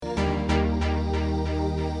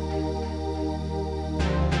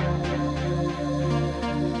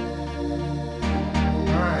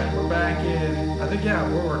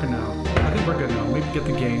get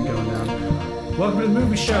the game going down. Welcome to the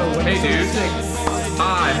movie show. Hey, dude. 6.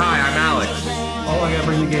 Hi, I'm Alex. Oh, I gotta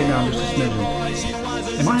bring the game down just a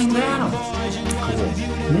smidgen. Am I down?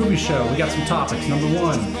 Cool. Movie show. We got some topics. Number 1.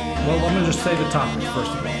 Well, I'm gonna just say the topics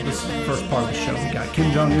first of all. This is the first part of the show. We got Kim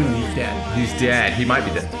Jong-un. He's dead. He's dead. He might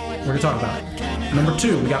be dead. We're gonna talk about it. Number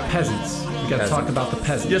 2. We got peasants. We gotta talk about the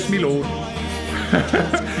peasants. Yes, me lord.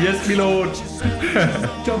 Yes, me lord.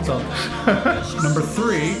 Jumps up. Number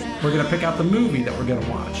 3, we're gonna pick out the movie that we're gonna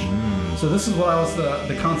watch. So this is what I was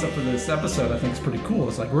the concept for this episode. I think is pretty cool.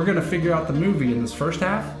 It's like we're gonna figure out the movie in this first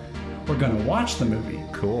half. We're gonna watch the movie.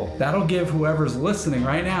 Cool. That'll give whoever's listening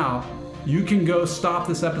right now. You can go stop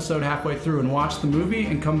this episode halfway through and watch the movie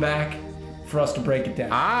and come back for us to break it down.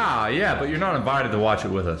 Ah, yeah, but you're not invited to watch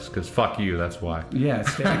it with us because fuck you. That's why. Yeah,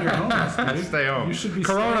 stay at your home. Dude. Stay home. You should be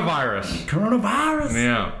coronavirus. Coronavirus.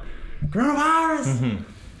 Yeah. Coronavirus. Mm-hmm.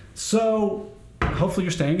 So, hopefully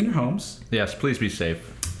you're staying in your homes. Yes, please be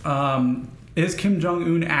safe. Is Kim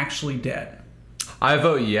Jong-un actually dead? I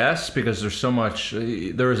vote yes because there's so much.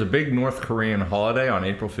 There was a big North Korean holiday on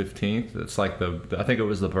April 15th. It's like I think it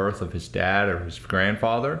was the birth of his dad or his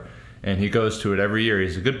grandfather, and he goes to it every year.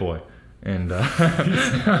 He's a good boy, and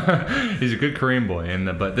he's a good Korean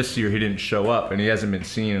boy. But this year he didn't show up, and he hasn't been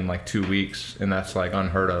seen in like 2 weeks, and that's like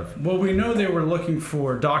unheard of. Well, we know they were looking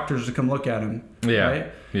for doctors to come look at him. Yeah,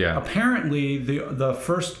 right? yeah. Apparently, the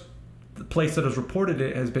first place that has reported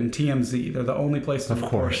it has been TMZ. They're the only place to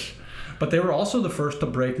report it. But they were also the first to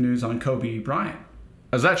break news on Kobe Bryant.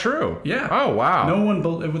 Is that true? Yeah. Oh, wow. No one.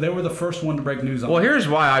 They were the first one to break news on. Well, here's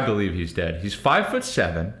why I believe he's dead. He's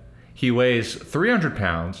 5'7". He weighs 300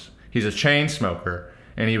 pounds. He's a chain smoker,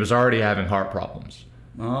 and he was already having heart problems.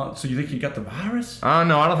 So you think he got the virus?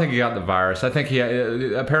 No, I don't think he got the virus. I think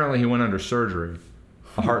apparently he went under surgery,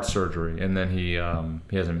 a heart surgery, and then he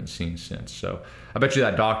hasn't been seen since. So I bet you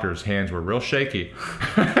that doctor's hands were real shaky.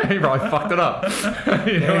 He probably fucked it up.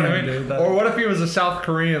 You know what I mean? Dude, or what if he was a South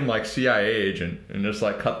Korean like CIA agent and just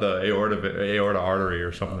like cut the aorta artery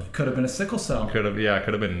or something? Could have been a sickle cell. Could have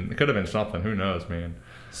been something. Who knows, man?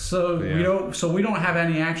 So Yeah. we don't have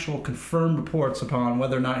any actual confirmed reports upon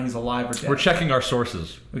whether or not he's alive or dead. We're checking our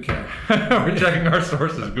sources. Okay. We're checking our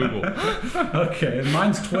sources. Google. Okay, and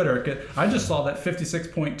mine's Twitter. I just saw that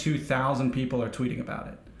 56.2 thousand people are tweeting about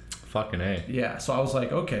it. Fucking A. Yeah, so I was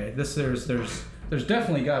like, okay, there's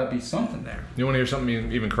definitely got to be something there. You want to hear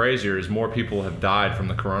something even crazier? Is more people have died from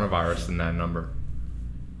the coronavirus than that number.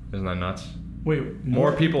 Isn't that nuts? Wait,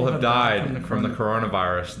 more people have died from the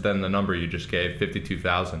coronavirus than the number you just gave,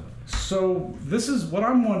 52,000. So this is what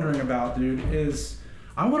I'm wondering about, dude, is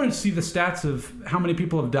I want to see the stats of how many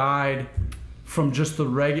people have died from just the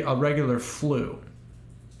regular flu.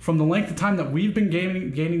 From the length of time that we've been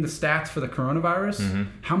gaining the stats for the coronavirus,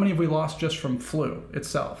 how many have we lost just from flu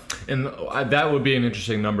itself? And that would be an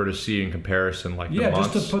interesting number to see in comparison, like the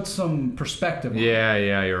months. Just to put some perspective on it.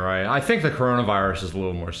 Yeah, you're right. I think the coronavirus is a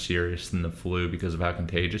little more serious than the flu because of how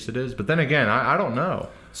contagious it is. But then again, I don't know.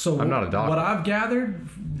 So I'm not a doctor. What I've gathered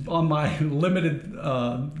on my limited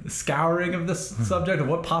scouring of this subject of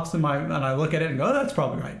what pops in and I look at it and go, oh, that's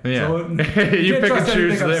probably right. Yeah. So, you pick and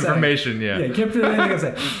choose the information, saying. yeah. You can't trust anything I'm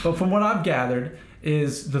saying. But from what I've gathered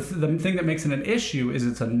is the thing that makes it an issue is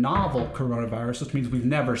it's a novel coronavirus, which means we've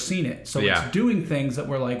never seen it. So it's doing things that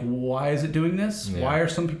we're like, why is it doing this? Yeah. Why are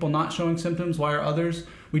some people not showing symptoms? Why are others?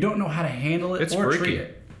 We don't know how to handle it or treat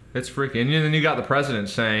it. It's freaky. And then you got the president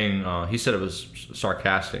saying, he said it was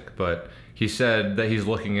sarcastic, but he said that he's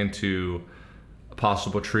looking into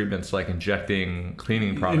possible treatments like injecting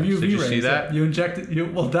cleaning products. Did you see that? You injected,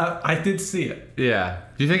 I did see it. Yeah.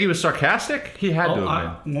 Do you think he was sarcastic? He had to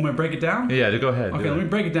have been. Want me to break it down? Yeah, go ahead. Okay, let me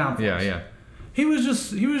break it down for us. Yeah. He was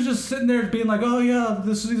just sitting there being like, oh yeah,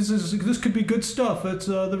 this could be good stuff. It's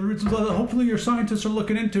hopefully your scientists are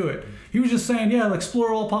looking into it. He was just saying, yeah,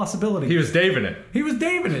 explore all possibilities. He was Daving it.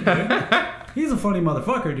 Dude. He's a funny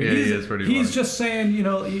motherfucker, dude. Yeah, he is pretty funny. He's just saying, he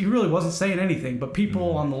really wasn't saying anything, but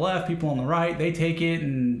people on the left, people on the right, they take it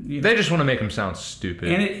and they just want to make him sound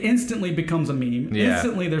stupid. And it instantly becomes a meme. Yeah.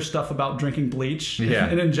 Instantly there's stuff about drinking bleach Yeah.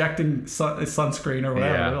 and injecting sunscreen or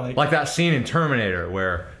whatever. Yeah. Like that scene in Terminator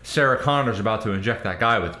where Sarah Connor's about to inject that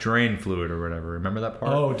guy with drain fluid or whatever. Remember that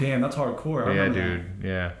part? Oh, damn, that's hardcore. Yeah, dude.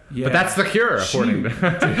 Yeah. Yeah. But that's the cure, according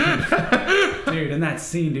to... Dude, in that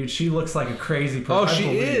scene, dude, she looks like a crazy person. Oh,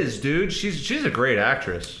 she is, dude. She's a great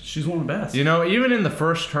actress. She's one of the best. You know, even in the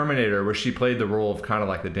first Terminator, where she played the role of kind of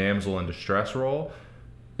like the damsel in distress role,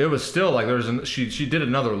 it was still like she did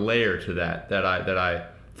another layer to that I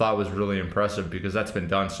thought was really impressive because that's been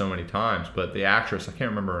done so many times. But the actress, I can't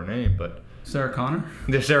remember her name, but Sarah Connor?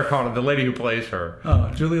 The Sarah Connor, the lady who plays her. Oh,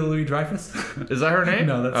 Julia Louis-Dreyfus? Is that her name?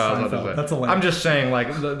 No, that's Seinfeld. That's a lamp. I'm just saying, like,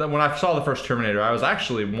 when I saw the first Terminator, I was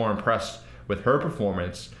actually more impressed with her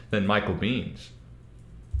performance than Michael Bihn's.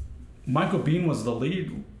 Michael Biehn was the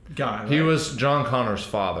lead guy, right? He was John Connor's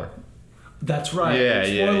father. That's right. Yeah,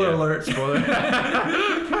 Spoiler alert. Spoiler.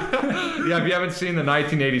 Yeah, if you haven't seen the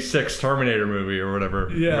 1986 Terminator movie or whatever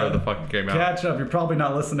the fuck it came out. Catch up. You're probably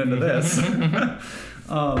not listening to this.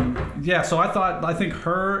 So I think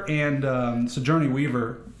her and Sigourney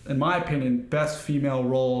Weaver, in my opinion, best female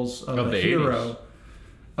roles of the hero.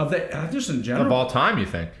 80s. Just in general. Of all time, you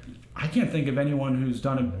think? I can't think of anyone who's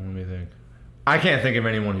done it. Let me think. I can't think of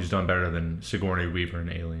anyone who's done better than Sigourney Weaver in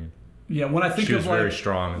Alien. Yeah, when I think she of was like, very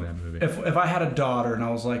strong in that movie. If I had a daughter and I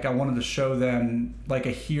was like, I wanted to show them like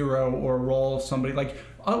a hero or a role of somebody, like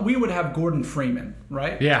we would have Gordon Freeman,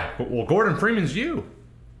 right? Yeah, well, Gordon Freeman's you.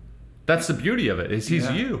 That's the beauty of it. Is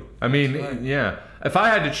he's you. I mean, right. Yeah. If I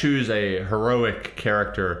had to choose a heroic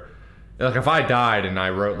character, like if I died and I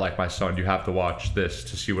wrote like my son, you have to watch this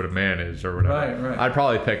to see what a man is or whatever. Right. I'd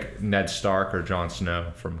probably pick Ned Stark or Jon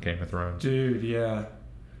Snow from Game of Thrones. Dude, yeah.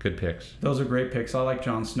 Good picks. Those are great picks. I like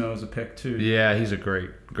Jon Snow as a pick too. Yeah, he's a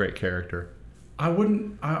great character. I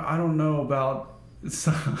don't know about.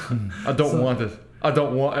 I don't want it.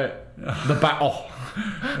 The battle.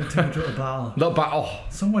 The battle.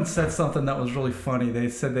 Someone said something that was really funny. They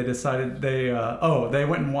said they decided they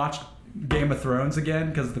went and watched Game of Thrones again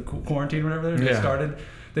because of the quarantine or whatever.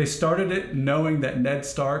 They started it knowing that Ned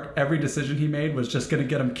Stark, every decision he made was just going to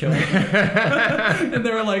get him killed. And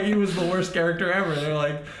they were like, he was the worst character ever. They were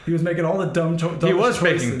like, he was making all the dumb choices. He was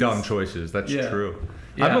making dumb choices. That's true.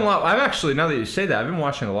 Yeah. I've actually, now that you say that, I've been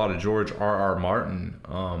watching a lot of George R.R. Martin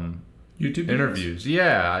YouTube interviews.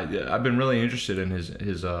 Yeah, I've been really interested in his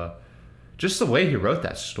just the way he wrote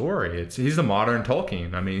that story. He's the modern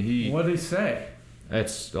Tolkien. I mean, what did he say?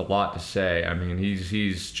 It's a lot to say. I mean,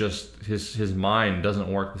 he's just his mind doesn't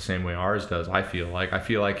work the same way ours does. I feel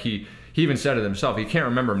like he even said it himself. He can't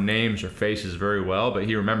remember names or faces very well, but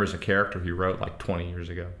he remembers a character he wrote like 20 years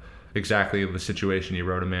ago, exactly the situation he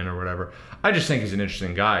wrote him in or whatever. I just think he's an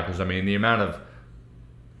interesting guy because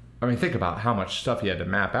think about how much stuff he had to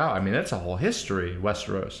map out. I mean, that's a whole history,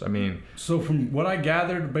 Westeros. I mean, so from what I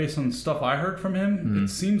gathered based on the stuff I heard from him, it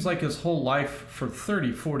seems like his whole life for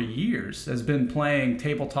 30, 40 years has been playing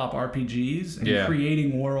tabletop RPGs and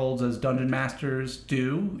creating worlds as dungeon masters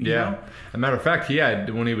do. You know? As a matter of fact, he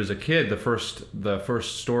had, when he was a kid, the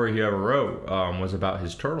first story he ever wrote was about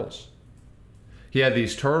his turtles. He had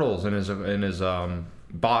these turtles in his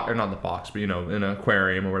box, or not the box, but in an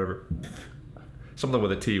aquarium or whatever. Something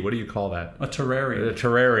with a T. What do you call that? A terrarium. A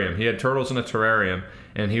terrarium. He had turtles in a terrarium,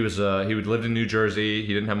 and he lived in New Jersey.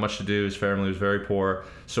 He didn't have much to do. His family was very poor.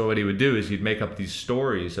 So what he would do is he'd make up these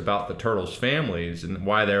stories about the turtles' families and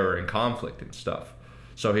why they were in conflict and stuff.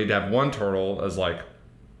 So he'd have one turtle as like,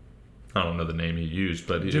 I don't know the name he used,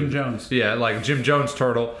 but Jim Jones. Yeah, like Jim Jones'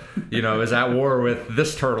 turtle, is at war with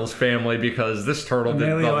this turtle's family because this turtle did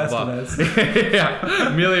Emilio blah, blah, blah. Estevez. Yeah,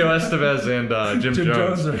 Emilio Estevez and Jim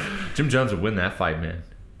Jones. Jim Jones would win that fight, man.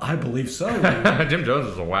 I believe so. Jim Jones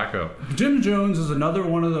is a wacko. Jim Jones is another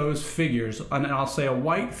one of those figures, and I'll say a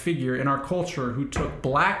white figure in our culture who took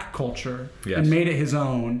black culture and made it his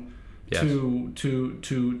own. Yes.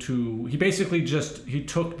 He basically he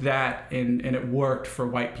took that and it worked for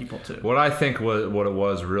white people too. What I think what it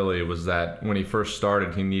was really was that when he first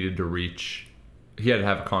started, he needed to he had to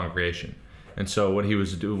have a congregation, and so what he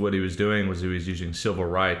was doing was he was using civil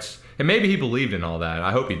rights, and maybe he believed in all that.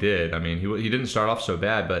 I hope he did. I mean, he didn't start off so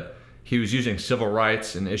bad, but he was using civil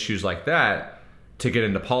rights and issues like that to get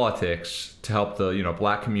into politics to help the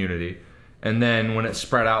black community. And then when it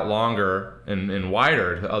spread out longer and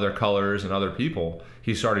wider to other colors and other people,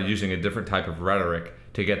 he started using a different type of rhetoric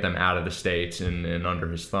to get them out of the states and under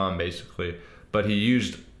his thumb, basically. But he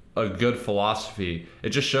used a good philosophy. It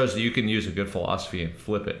just shows that you can use a good philosophy and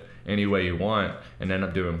flip it any way you want and end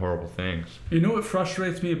up doing horrible things. You know what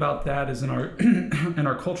frustrates me about that is in our in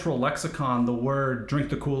our cultural lexicon, the word "drink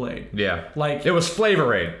the Kool-Aid." Yeah, like it was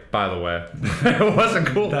Flavor Aid, by the way. It wasn't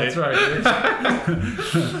Kool-Aid. That's right.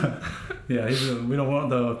 Yeah, we don't want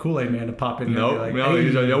the Kool-Aid man to pop in. Nope. Like,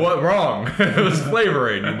 no, what wrong? It was Flavor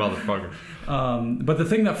Aid, you motherfucker. But the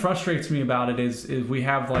thing that frustrates me about it is we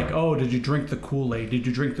have like, oh, did you drink the Kool-Aid? Did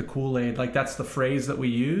you drink the Kool-Aid? Like that's the phrase that we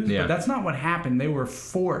use. Yeah. But that's not what happened. They were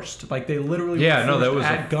forced. Like they literally were forced that was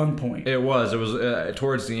at gunpoint. It was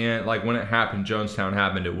towards the end, like when it happened, Jonestown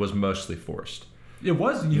happened, it was mostly forced. It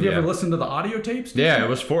was. You ever listened to the audio tapes? Yeah, it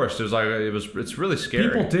was forced. It was like it's really scary.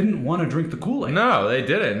 People didn't want to drink the Kool-Aid. No, they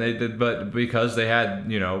didn't. They did, but because they had,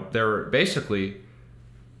 they were basically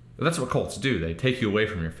That's what cults do. They take you away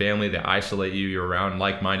from your family. They isolate you. You're around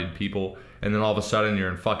like-minded people. And then all of a sudden you're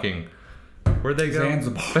in fucking... Where'd they go?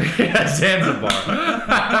 Zanzibar. Yeah, Zanzibar.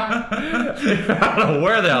 I don't know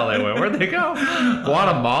where the hell they went. Where'd they go?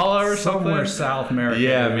 Guatemala or Somewhere something? South America.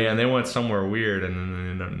 Yeah, man. They went somewhere weird,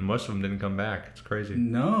 and most of them didn't come back. It's crazy.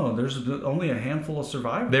 No, there's only a handful of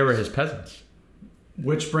survivors. They were his peasants.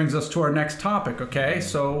 Which brings us to our next topic, okay?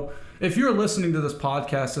 So if you're listening to this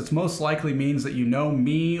podcast, it most likely means that you know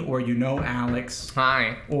me or you know Alex.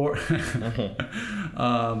 Hi. Or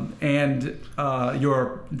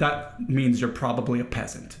that means you're probably a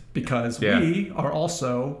peasant because we are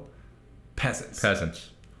also peasants. Peasants.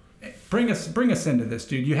 Bring us into this,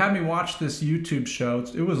 dude. You had me watch this YouTube show.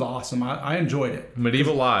 It was awesome. I enjoyed it.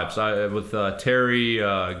 Medieval Lives with Terry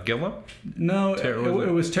Gilliam? No,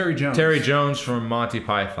 it was Terry Jones. Terry Jones from Monty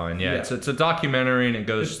Python. Yeah. It's a documentary, and it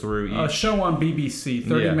goes through each... A show on BBC,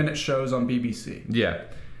 30-minute shows on BBC. Yeah.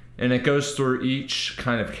 And it goes through each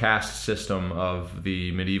kind of caste system of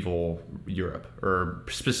the medieval Europe, or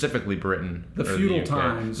specifically Britain. The feudal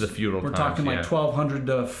times. The feudal times, We're talking like 1200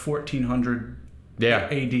 to 1400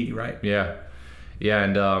 AD, right? Yeah. Yeah,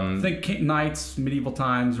 and... I think Knights, medieval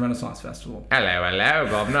times, Renaissance Festival. Hello,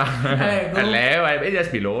 Governor. Hello,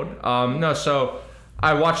 yes, my lord. So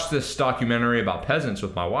I watched this documentary about peasants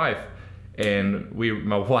with my wife, and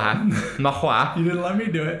my wife. You didn't let me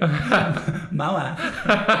do it. My wife.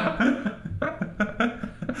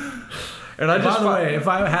 And I just, by the way, if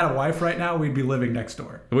I had a wife right now, we'd be living next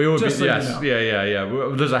door. We would just be, so yes, you know.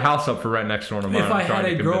 yeah. There's a house up for rent next door to mine. If I had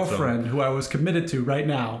a girlfriend who I was committed to right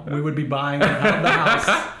now, we would be buying the house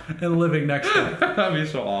and living next door. That'd be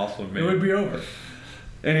so awesome, man. It would be over.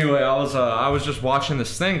 Anyway, I was just watching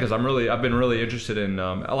this thing because I've been really interested in,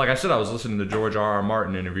 like I said, I was listening to George R.R.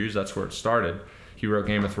 Martin interviews. That's where it started. He wrote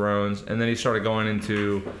Game of Thrones, and then he started going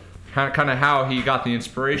into how he got the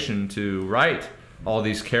inspiration to write all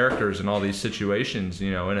these characters and all these situations,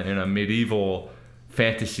 in a medieval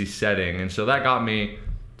fantasy setting. And so that got me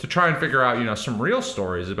to try and figure out, some real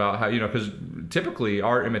stories about how, because typically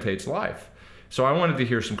art imitates life. So I wanted to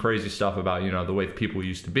hear some crazy stuff about, the way people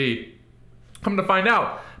used to be. Come to find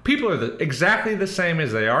out, people are exactly the same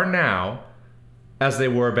as they are now as they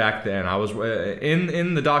were back then. I was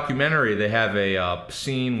in the documentary. They have a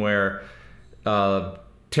scene where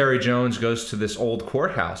Terry Jones goes to this old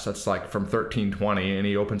courthouse that's like from 1320, and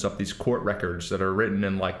he opens up these court records that are written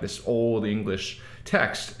in like this old English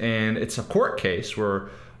text, and it's a court case where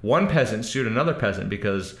one peasant sued another peasant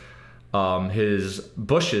because his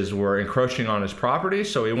bushes were encroaching on his property,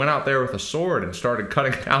 so he went out there with a sword and started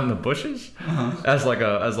cutting down the bushes as like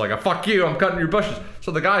a fuck you, I'm cutting your bushes.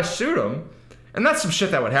 So the guy sued him, and that's some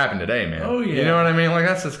shit that would happen today, man. Oh yeah, you know what I mean? Like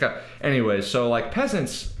that's this guy. Anyways, so like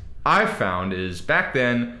peasants, I found is back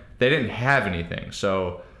then they didn't have anything.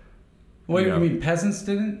 So wait, you mean peasants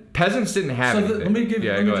didn't? Peasants didn't have anything. Let me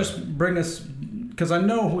just bring us, because I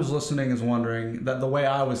know who's listening is wondering that the way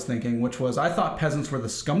I was thinking, which was I thought peasants were the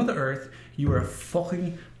scum of the earth. You were a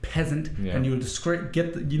fucking peasant, and you would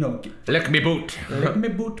lick me boot, lick me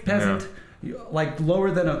boot, peasant. Yeah. Like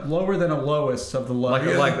lower than a lowest of the low.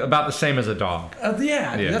 Like about the same as a dog.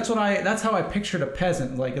 That's how I pictured a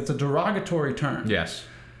peasant. Like it's a derogatory term. Yes.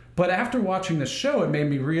 But after watching the show, it made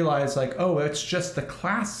me realize, like, oh, it's just the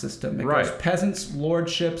class system. It goes peasants,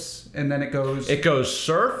 lordships, and then it goes... It goes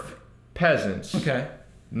serf, peasants,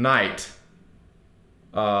 knight,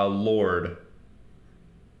 lord,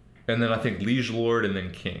 and then I think liege lord, and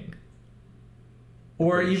then king.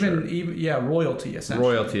 Or even royalty, essentially.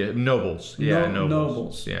 Royalty, nobles. Yeah,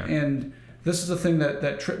 nobles. Yeah. And this is the thing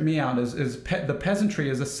that tripped me out is the peasantry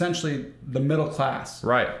is essentially the middle class.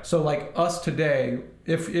 Right. So like us today,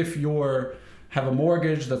 if you're have a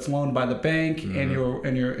mortgage that's loaned by the bank and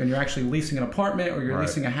you're actually leasing an apartment or you're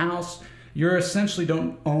leasing a house, you're essentially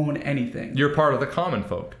don't own anything. You're part of the common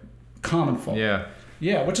folk. Common folk. Yeah.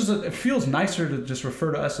 Yeah, which is it feels nicer to just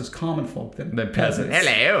refer to us as common folk than peasants.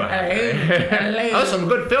 Hello. Hello. Oh, some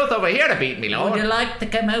good filth over here to beat me, Lord. Would you like to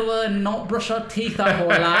come over and not brush our teeth our whole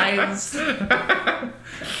lives?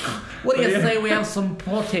 What do you say we have some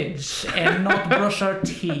pottage and not brush our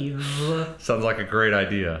teeth? Sounds like a great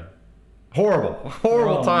idea.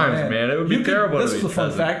 Horrible times, man. It would be terrible. This is a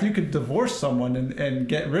fun fact. You could divorce someone and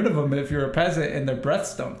get rid of them if you're a peasant and their breath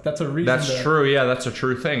stunk. That's a reason. That's true. Yeah, that's a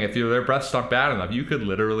true thing. If their breath stunk bad enough, you could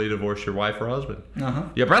literally divorce your wife or husband.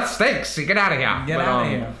 Your breath stinks. You get out of here. Get out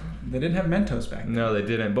of here. They didn't have Mentos back then. No, they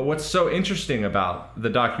didn't. But what's so interesting about the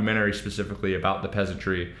documentary specifically about the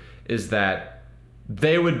peasantry is that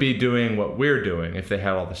they would be doing what we're doing if they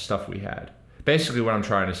had all the stuff we had. Basically, what I'm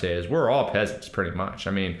trying to say is we're all peasants, pretty much.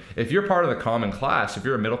 I mean, if you're part of the common class, if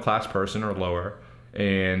you're a middle class person or lower,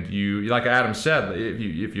 And you, like Adam said,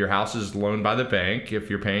 if your house is loaned by the bank, if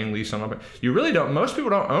you're paying lease on it, you really don't. Most people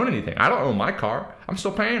don't own anything. I don't own my car. I'm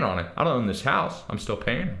still paying on it. I don't own this house. I'm still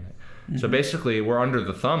paying on it. Mm-hmm. So basically, we're under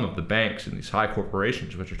the thumb of the banks and these high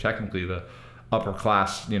corporations, which are technically the upper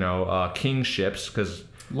class, kingships, because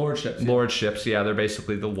lordships. Yeah, they're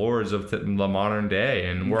basically the lords of the modern day,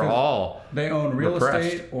 and we're all they own real repressed.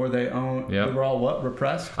 estate, or they own. Yep. We're all what,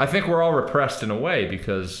 repressed? I think we're all repressed in a way,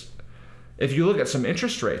 because if you look at some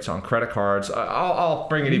interest rates on credit cards, I'll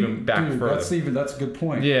bring it even back further. That's a good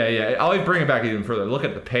point. Yeah. I'll even bring it back even further. Look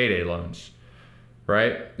at the payday loans,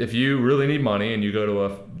 right? If you really need money and you go to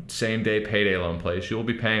a same-day payday loan place, you will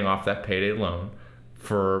be paying off that payday loan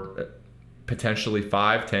for potentially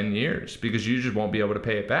 5-10 years, because you just won't be able to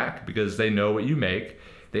pay it back, because they know what you make.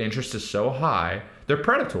 The interest is so high. They're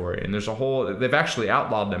predatory, and they've actually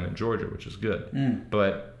outlawed them in Georgia, which is good.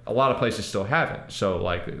 But a lot of places still haven't. So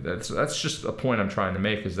that's just a point I'm trying to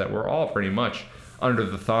make, is that we're all pretty much under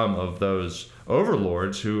the thumb of those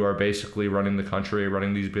overlords who are basically running the country,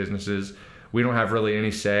 running these businesses. We don't have really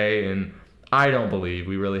any say, and I don't believe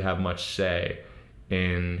we really have much say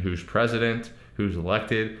in who's president, who's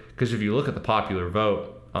elected. Because if you look at the popular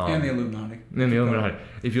vote, and the Illuminati.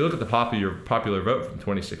 If you look at the popular vote from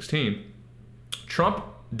 2016, Trump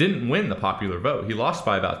didn't win the popular vote. He lost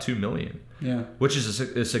by about 2 million. Yeah. Which is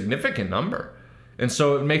a significant number. And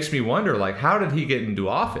so it makes me wonder, how did he get into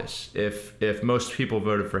office if most people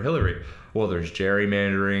voted for Hillary? Well, there's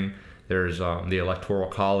gerrymandering, there's the Electoral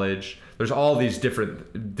College, there's all these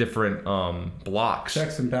different blocks.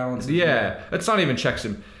 Checks and balances. Yeah. It's not even checks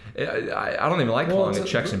and... I don't even like calling it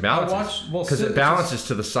checks and balances, because it balances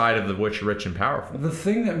to the side of the rich and powerful. The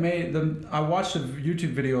thing that I watched a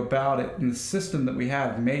YouTube video about it, and the system that we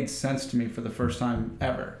have made sense to me for the first time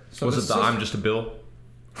ever. So was it I'm just a bill?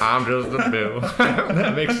 I'm just a bill.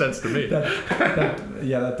 That makes sense to me.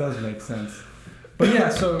 That does make sense. But yeah,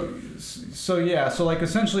 so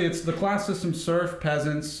essentially it's the class system: serf,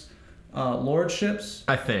 peasants, lordships.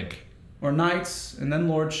 I think. Or knights, and then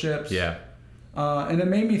lordships. Yeah. And it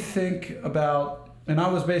made me think about, and I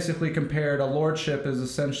was basically compared, a lordship is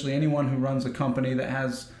essentially anyone who runs a company that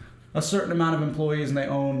has a certain amount of employees and they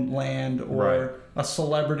own land, or right. A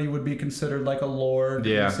celebrity would be considered like a lord,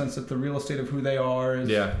 in the sense that the real estate of who they are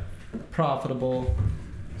is profitable.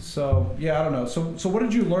 So, I don't know. So what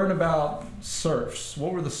did you learn about serfs?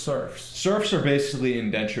 What were the serfs? Serfs are basically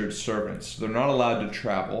indentured servants. They're not allowed to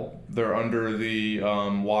travel. They're under the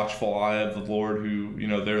watchful eye of the lord, who,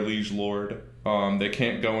 their liege lord. They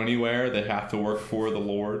can't go anywhere. They have to work for the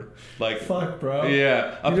lord. Fuck, bro.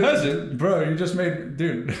 Yeah, peasant. Bro, you just made...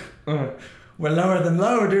 Dude. We're lower than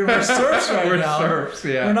low, dude. We're serfs now. We're serfs,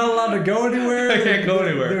 yeah. We're not allowed to go anywhere. I can't go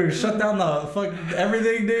anywhere. Dude, shut down the fuck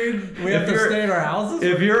everything, dude. We have to stay in our houses.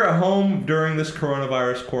 If you're at home during this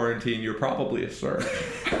coronavirus quarantine, you're probably a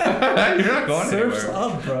serf. You're not going Surf's anywhere.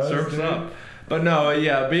 Up, bro. Surf's up. But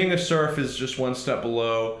no, being a serf is just one step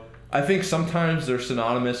below. I think sometimes they're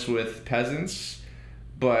synonymous with peasants,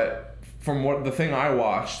 but from the thing I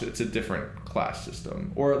watched, it's a different class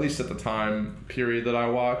system, or at least at the time period that I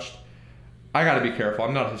watched. I got to be careful.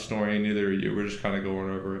 I'm not a historian, neither are you. We're just kind of going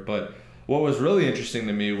over it. But what was really interesting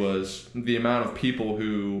to me was the amount of people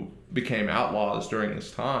who became outlaws during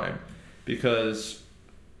this time, because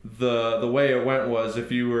the way it went was,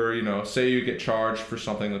 if you were, say you get charged for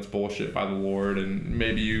something that's bullshit by the Lord, and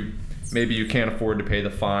maybe you can't afford to pay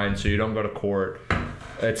the fine, so you don't go to court.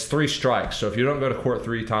 It's 3 strikes. So if you don't go to court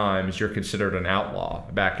 3 times, you're considered an outlaw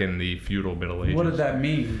back in the feudal Middle Ages. What did that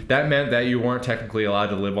mean? That meant that you weren't technically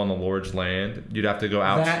allowed to live on the Lord's land. You'd have to go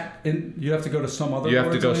out. You have to go to some other. You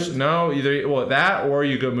have to go. Land? No, either that or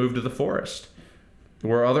you go move to the forest,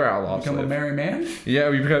 where other outlaws become live. A merry man.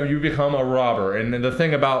 Yeah, you become a robber. And the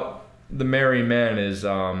thing about the merry men is,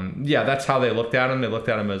 that's how they looked at him. They looked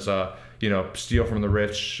at him as steal from the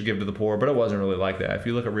rich, give to the poor, but it wasn't really like that. If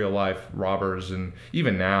you look at real life robbers, and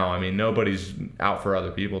even now, nobody's out for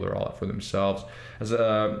other people; they're all out for themselves. As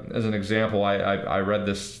an example, I read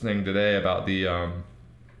this thing today about a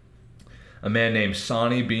man named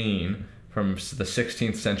Sonny Bean from the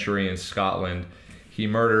 16th century in Scotland. He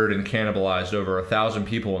murdered and cannibalized over 1,000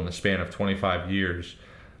 people in the span of 25 years.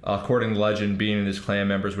 According to legend, Bean and his clan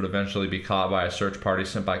members would eventually be caught by a search party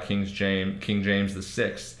sent by King James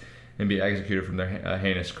VI. And be executed from their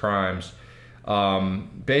heinous crimes.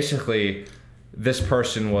 Basically, this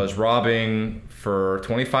person was robbing for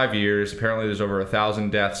 25 years. Apparently, there's over 1,000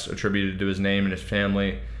 deaths attributed to his name and his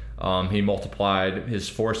family. He multiplied his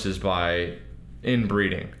forces by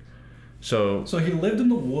inbreeding. So he lived in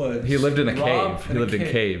the woods. he lived in a robbed cave. He lived in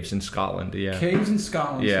caves in Scotland. Yeah. Caves in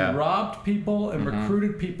Scotland. Yeah. So he robbed people and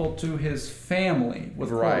recruited people to his family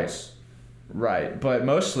with Right. quotes. Right, but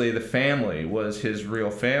mostly the family was his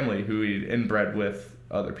real family who he inbred with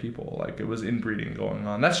other people. Like it was inbreeding going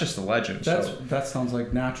on. That's just a legend. That sounds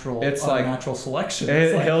like natural. It's like natural selection.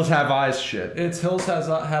 It's like, Hills Have Eyes shit. it's Hills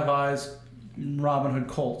have eyes. Robin Hood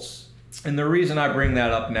Colts. And the reason I bring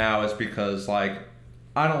that up now is because like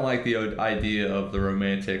I don't like the idea of the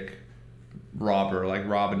romantic robber like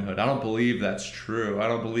Robin Hood. I don't believe that's true. I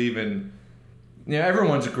don't believe in.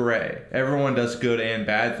 Everyone's gray. Everyone does good and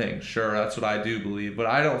bad things. Sure, that's what I do believe. But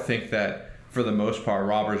I don't think that, for the most part,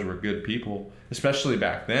 robbers were good people, especially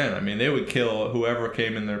back then. I mean, they would kill whoever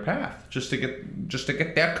came in their path just to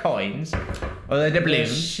get their coins or their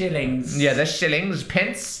doubloons. Shillings. Yeah, their shillings,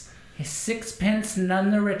 pence. 6 pence, none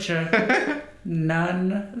the richer.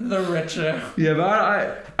 None the richer. Yeah,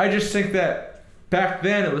 but I just think that back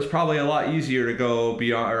then it was probably a lot easier to go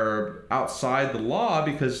beyond or outside the law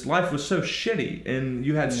because life was so shitty and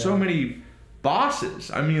you had so many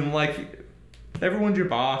bosses. I mean, like everyone's your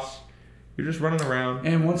boss. You're just running around.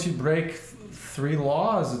 And once you break 3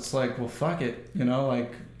 laws, it's like, well, fuck it,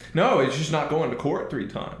 like. No, it's just not going to court 3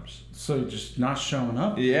 times. So you're just not showing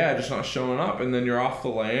up. Yeah, just not showing up, and then you're off the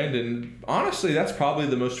land. And honestly, that's probably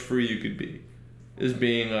the most free you could be, is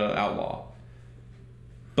being an outlaw.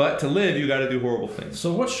 But to live, you got to do horrible things.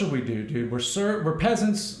 So what should we do, dude? We're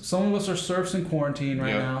peasants. Some of us are serfs in quarantine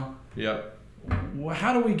right now. Yep.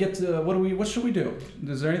 How do we get to what should we do?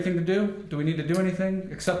 Is there anything to do? Do we need to do anything?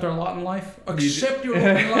 Accept our lot in life? Accept your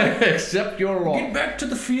lot in life? Accept your lot. Get back to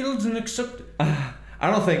the fields and accept. I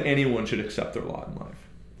don't think anyone should accept their lot in life.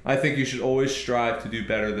 I think you should always strive to do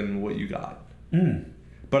better than what you got.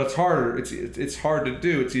 But it's harder. It's hard to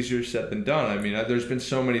do. It's easier said than done. I mean, there's been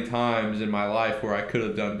so many times in my life where I could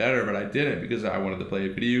have done better, but I didn't because I wanted to play a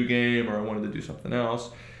video game or I wanted to do something else.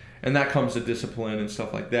 And that comes to discipline and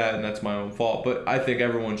stuff like that, and that's my own fault. But I think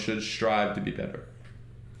everyone should strive to be better.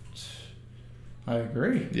 I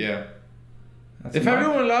agree. Yeah. If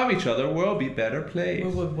everyone love each other, we'll be better place.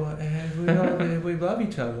 We love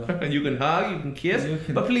each other. And you can hug, you can kiss,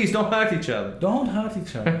 but please don't hurt each other. Don't hurt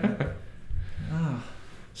each other.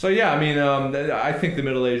 So yeah, I mean, I think the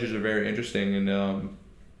Middle Ages are very interesting, and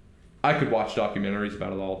I could watch documentaries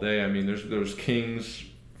about it all day. I mean, there's kings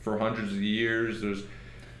for hundreds of years.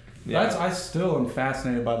 I still am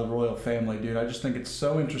fascinated by the royal family, dude. I just think it's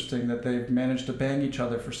so interesting that they've managed to bang each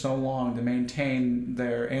other for so long to maintain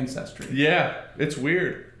their ancestry. Yeah, it's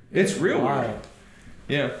weird. It's real weird.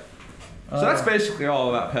 Yeah. So that's basically all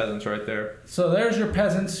about peasants right there. So there's your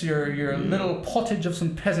peasants, your little pottage of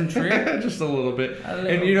some peasantry. Just a little bit.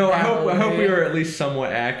 And I hope we were at least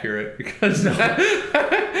somewhat accurate because I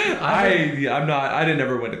didn't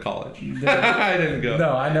ever went to college. I didn't go.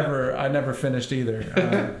 No, I never finished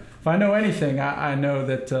either. If I know anything, I know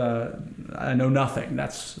that I know nothing.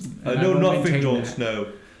 I know nothing, Jon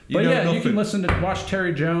Snow. You can watch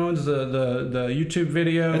Terry Jones, the YouTube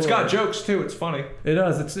video. It's got jokes too. It's funny. It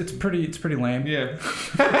does. It's pretty lame. Yeah.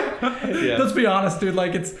 Yeah. Let's be honest, dude.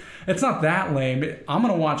 Like it's not that lame. I'm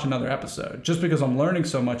gonna watch another episode just because I'm learning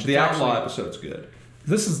so much. The Outlaw episode's good.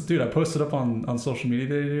 I posted up on social media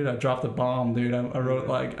today, dude. I dropped a bomb, dude. I wrote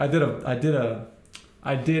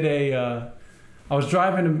I was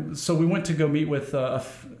driving, so we went to go meet with.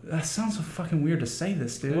 That sounds so fucking weird to say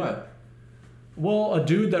this, dude. What? Well, a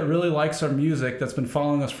dude that really likes our music that's been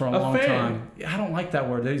following us for a long fan. time. I don't like that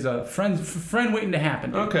word. He's a friend waiting to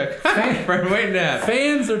happen. Dude. Okay. Friend waiting to happen.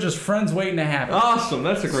 Fans are just friends waiting to happen. Awesome.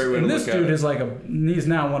 That's a great way to look at it. And this dude is he's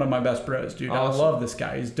now one of my best bros, dude. Awesome. I love this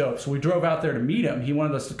guy. He's dope. So we drove out there to meet him. He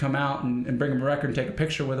wanted us to come out and bring him a record and take a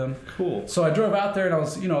picture with him. Cool. So I drove out there and I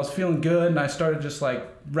was feeling good and I started just like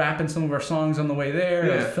rapping some of our songs on the way there.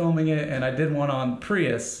 Yeah. I was filming it and I did one on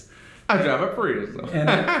Prius. I drive a Prius though. And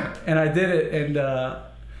I did it and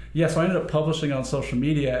so I ended up publishing it on social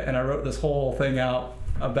media and I wrote this whole thing out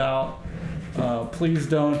about please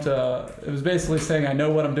don't it was basically saying I know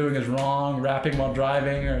what I'm doing is wrong, rapping while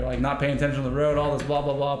driving or like not paying attention to the road, all this blah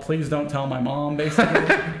blah blah, please don't tell my mom,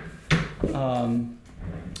 basically. I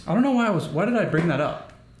don't know why did I bring that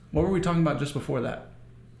up? What were we talking about just before that?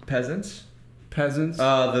 Peasants.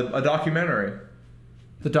 A documentary.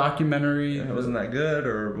 The documentary. Yeah, wasn't that good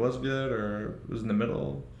or was good or was in the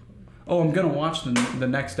middle? Oh, I'm gonna watch the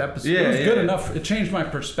next episode. Yeah, it was good enough. It changed my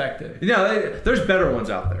perspective. Yeah, there's better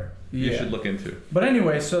ones out there. You should look into. But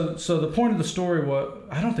anyway, so the point of the story was,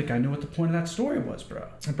 I don't think I knew what the point of that story was, bro.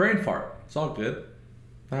 A brain fart. It's all good.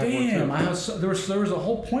 Damn, there was a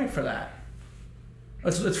whole point for that.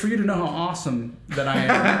 It's for you to know how awesome that I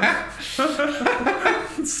am.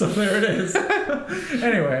 So there it is.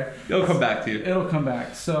 Anyway. It'll come back to you. It'll come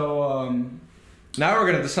back. So, now we're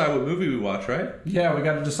going to decide what movie we watch, right? yeah, we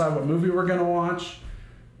got to decide what movie we're going to watch.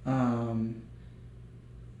 God,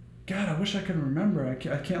 I wish I could remember. I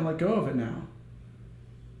can't let go of it now.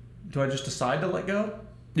 Do I just decide to let go?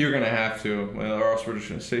 You're going to have to, or else we're just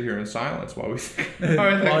going to sit here in silence while we think.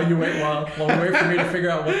 While we wait for me to figure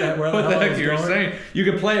out what the heck you're saying. You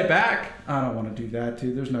can play it back. I don't want to do that,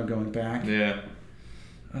 dude. There's no going back. Yeah.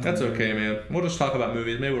 That's okay, man. We'll just talk about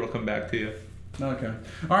movies. Maybe it'll come back to you. Okay.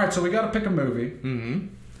 All right, so we got to pick a movie.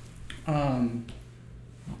 Mm-hmm.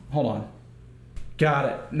 Hold on. Got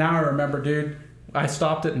it. Now I remember, dude. I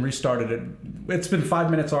stopped it and restarted it. It's been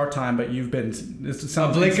 5 minutes our time, but you've been... It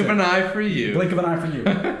sounds a blink of an eye for you. Blink of an eye for you.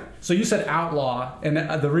 So you said Outlaw, and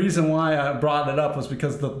the reason why I brought it up was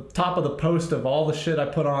because the top of the post of all the shit I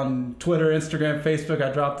put on Twitter, Instagram, Facebook,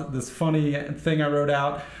 I dropped this funny thing I wrote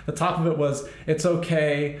out. The top of it was, "It's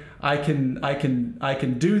okay. I can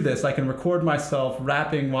do this. I can record myself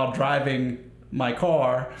rapping while driving my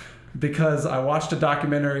car." Because I watched a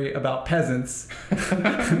documentary about peasants,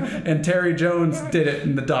 and Terry Jones did it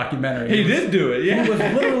in the documentary. He did do it, yeah. He was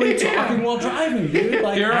literally talking while driving, dude.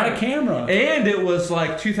 Like, had a camera. And it was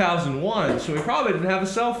like 2001, so he probably didn't have a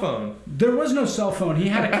cell phone. There was no cell phone. He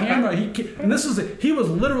had a camera. He was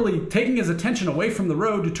literally taking his attention away from the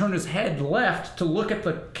road to turn his head left to look at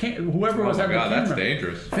whoever was having the camera. That's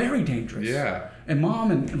dangerous. Very dangerous. Yeah. And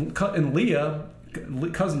Mom and Leah...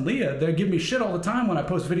 Cousin Leah, they give me shit all the time when I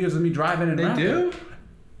post videos of me driving and rapping. They do?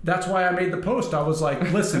 That's why I made the post. I was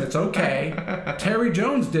like, listen, it's okay. Terry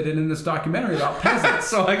Jones did it in this documentary about peasants.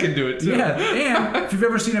 So I can do it too. Yeah, and if you've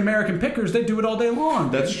ever seen American Pickers, they do it all day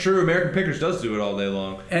long. That's true. American Pickers does do it all day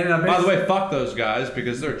long. And by the way, fuck those guys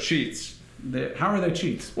because they're cheats. How are they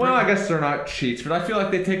cheats? Well, I guess they're not cheats, but I feel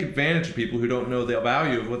like they take advantage of people who don't know the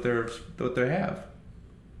value of what they have.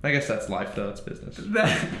 I guess that's life, though. It's business.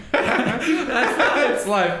 That's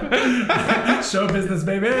life. Show business,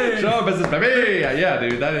 baby. Show business, baby. Yeah,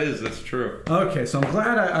 dude, that's true. Okay, so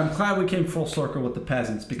I'm glad we came full circle with the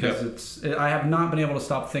peasants because I have not been able to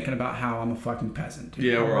stop thinking about how I'm a fucking peasant. Dude.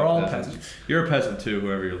 Yeah, we're all peasants. You're a peasant too,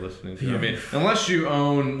 whoever you're listening to. Yeah. I mean, unless you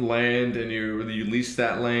own land and you lease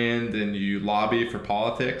that land and you lobby for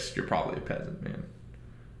politics, you're probably a peasant, man.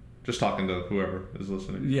 Just talking to whoever is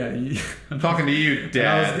listening. Yeah. I'm talking to you,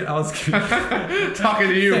 Dad. I was talking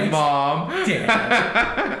to you, Thanks, Mom.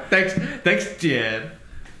 Dad. Thanks, Dad.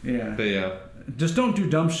 Yeah. But yeah. Just don't do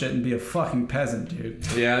dumb shit and be a fucking peasant, dude.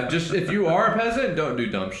 Yeah, just if you are a peasant, don't do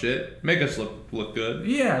dumb shit. Make us look good.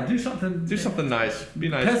 Yeah, do something. Do something nice. Be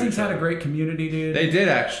nice. Peasants had a great community, dude. They did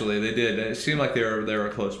actually. They did. And it seemed like they were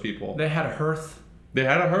close people. They had a hearth. They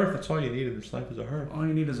had a hearth. That's all you need in this life is a hearth. All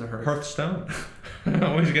you need is a hearth. Hearthstone.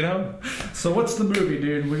 Always get home. So what's the movie,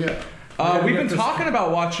 dude? We've been talking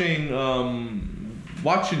about watching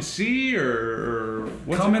C or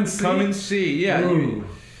what's Come and See. Come and See. Yeah.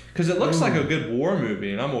 Because it looks like a good war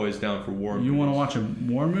movie, and I'm always down for war movies. You want to watch a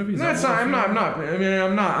war movie? That's not. I'm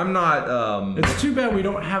not. It's too bad we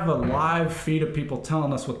don't have a live feed of people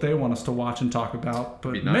telling us what they want us to watch and talk about.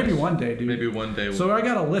 But maybe one day, dude. Maybe one day. So I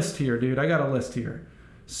got a list here, dude.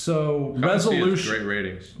 So Resolution. Great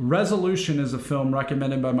ratings. Resolution is a film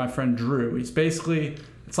recommended by my friend Drew.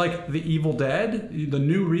 It's like The Evil Dead, the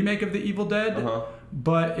new remake of The Evil Dead. Uh-huh.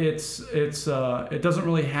 But it doesn't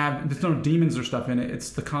really have, there's no demons or stuff in it.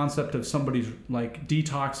 It's the concept of somebody's like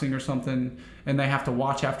detoxing or something, and they have to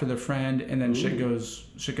watch after their friend, and then shit goes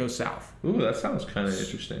south. Ooh, that sounds kind of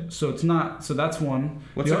interesting. So that's one.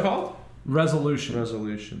 What's it called?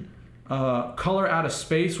 Resolution. Color Out of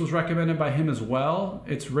Space was recommended by him as well.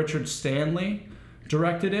 It's Richard Stanley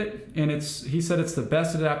directed it, and he said it's the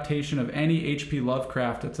best adaptation of any H.P.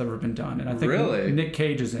 Lovecraft that's ever been done. And I think Nick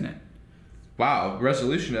Cage is in it. Wow,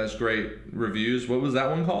 Resolution has great reviews. What was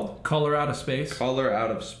that one called? Color Out of Space. Color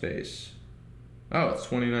Out of Space. Oh, it's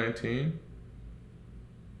 2019.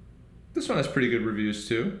 This one has pretty good reviews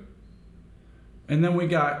too. And then we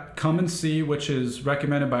got Come and See, which is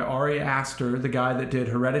recommended by Ari Aster, the guy that did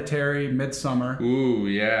Hereditary, Midsommar. Ooh,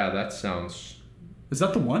 yeah, that sounds... Is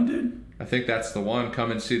that the one, dude? I think that's the one.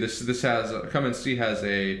 Come and See. Come and See has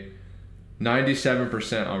a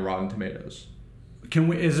 97% on Rotten Tomatoes. Can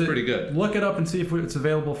we? Is it pretty good. Look it up and see if it's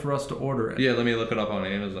available for us to order it. Yeah, let me look it up on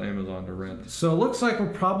Amazon to rent. So it looks like we're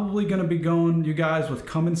probably going to be going, you guys, with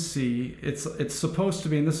Come and See. It's supposed to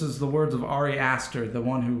be, and this is the words of Ari Aster, the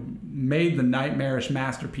one who made the nightmarish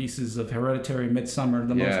masterpieces of Hereditary, Midsommar,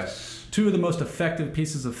 two of the most effective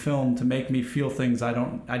pieces of film to make me feel things I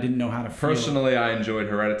didn't know how to feel. Personally, I enjoyed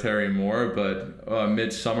Hereditary more, but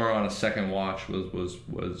Midsommar on a second watch was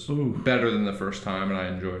better than the first time, and I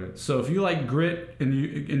enjoyed it. So if you like grit and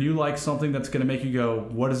you like something that's going to make you go,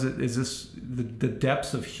 what is it? Is this the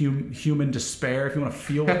depths of human despair? If you want to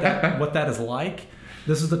feel what that is like,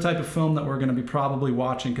 this is the type of film that we're going to be probably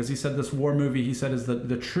watching, because he said this war movie, he said, is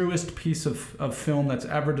the truest piece of film that's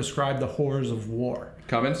ever described the horrors of war.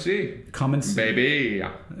 Come and see. Come and see. Baby.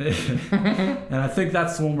 And I think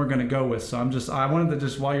that's the one we're going to go with. So I wanted to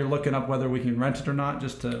just, while you're looking up whether we can rent it or not,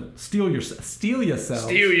 just to steal yourself. Steal yourself.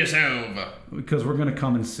 Because we're going to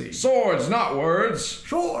come and see. Swords, not words.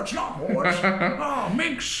 Swords, not words. Oh,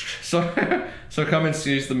 minx. So Come and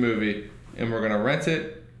See is the movie, and we're going to rent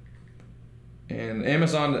it. And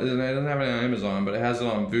Amazon, it doesn't have it on Amazon, but it has it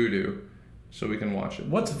on Vudu, so we can watch it.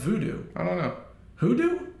 What's Vudu? I don't know.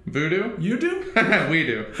 Hoodoo? Voodoo? You do? We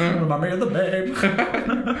do. Remind me of the babe.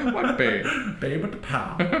 What babe? Babe with the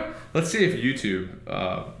pow. Let's see if YouTube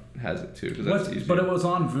has it too, because that's easier. But it was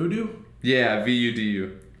on Vudu? Yeah,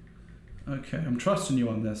 VUDU. Okay, I'm trusting you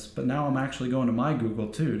on this, but now I'm actually going to my Google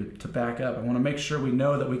too to back up. I want to make sure we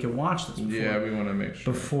know that we can watch this before. Yeah, we want to make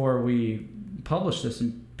sure. Before we publish this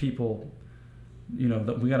and people...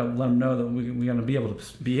 that we gotta let them know that we gotta be able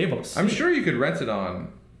to see. I'm sure you could rent it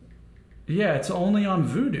on. Yeah, it's only on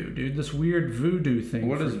Vudu, dude. This weird Vudu thing.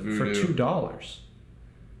 What is Vudu? For $2.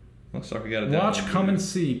 Looks like we gotta watch Come and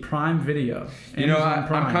See Prime Video. I'm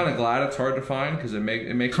kind of glad it's hard to find, because it makes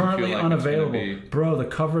me feel like currently unavailable. It's Bro, the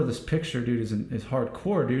cover of this picture, dude, is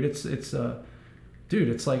hardcore, dude.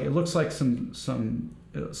 It's like, it looks like some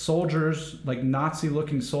soldiers, like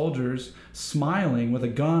Nazi-looking soldiers, smiling with a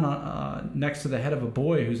gun next to the head of a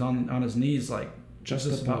boy who's on his knees, like, just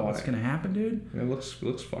is this about what's gonna happen, dude? It looks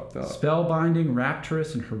fucked up. Spellbinding,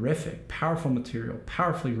 rapturous, and horrific. Powerful material,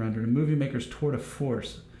 powerfully rendered. A movie maker's tour de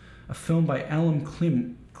force. A film by Elem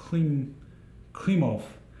Klimov.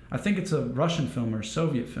 I think it's a Russian film or a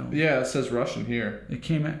Soviet film. Yeah, it says Russian here. It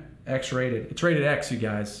came X-rated. It's rated X, you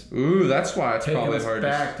guys. Ooh, that's why it's Taking probably us hard.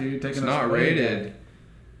 Back, dude. It's not rated. Back.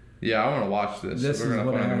 Yeah, I want to watch this. This We're is gonna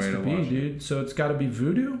what it find has a way to be, dude. So it's got to be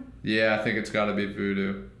Vudu? Yeah, I think it's got to be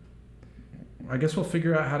Vudu. I guess we'll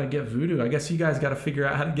figure out how to get Vudu. I guess you guys got to figure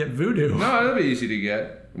out how to get Vudu. No, that'll be easy to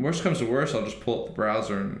get. Worst comes to worst, I'll just pull up the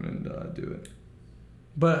browser and do it.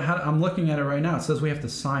 But I'm looking at it right now. It says we have to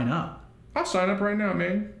sign up. I'll sign up right now,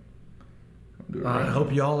 man. I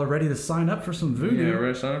hope y'all are ready to sign up for some Vudu. Yeah,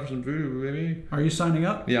 ready to sign up for some Vudu, baby. Are you signing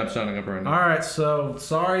up? Yeah, I'm signing up right now. All right, so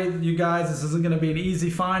sorry, you guys. This isn't going to be an easy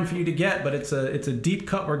find for you to get, but it's a deep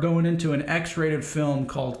cut. We're going into an X-rated film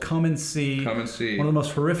called Come and See. Come and See. One of the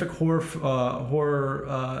most horrific horror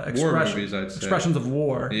movies, I'd say. Expressions of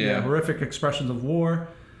war. Yeah, horrific expressions of war.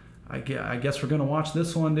 I guess we're going to watch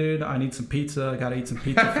this one, dude. I need some pizza. I got to eat some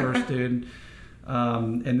pizza first, dude.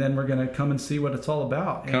 And then we're gonna come and see what it's all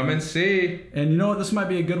about. Come and see. And you know what? This might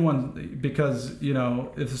be a good one, because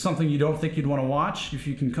if it's something you don't think you'd want to watch, if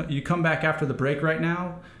you can, you come back after the break right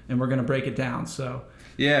now, and we're gonna break it down. So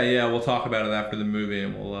yeah, we'll talk about it after the movie,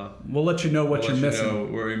 and we'll let you know what you're missing. Know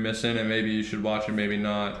where we're missing, and maybe you should watch it, maybe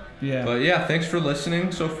not. Yeah. But yeah, thanks for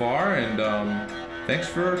listening so far, and thanks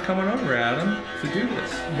for coming over, Adam, to do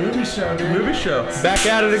this. Movie show, dude. Movie show. Back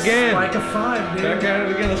at it again. Like a 5, dude. Back at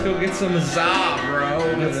it again. Let's go get some za, bro.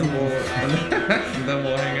 And then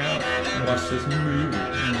we'll hang out and watch this movie.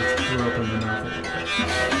 And just throw up in the mouth a little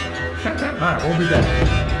bit. All right, we'll be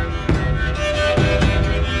back.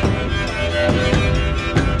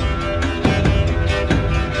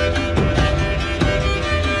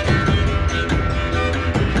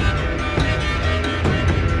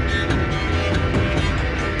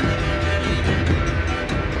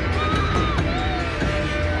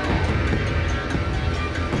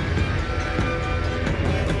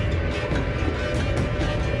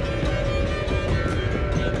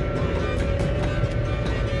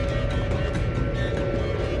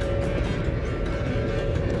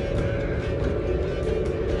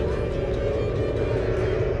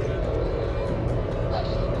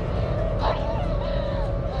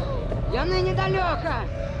 Яны недалеко!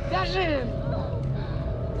 Бежим!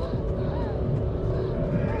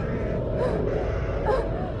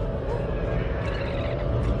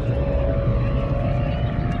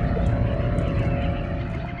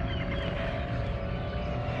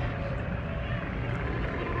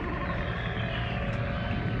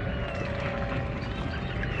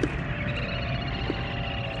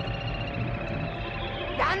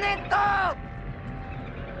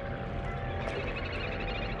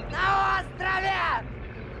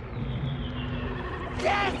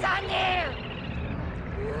 Здесь они!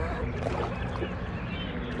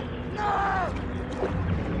 No!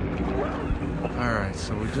 Alright,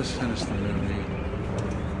 so we just finished the movie.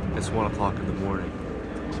 It's 1 o'clock in the morning.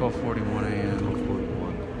 12:41 a.m.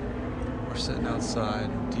 41. We're sitting outside,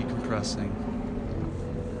 decompressing.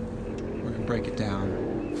 We're gonna break it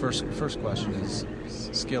down. First question is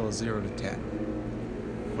scale of 0 to 10.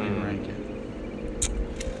 What do you rank it?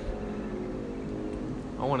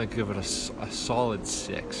 I want to give it a solid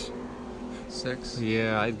 6. 6?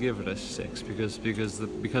 Yeah, I'd give it a 6 because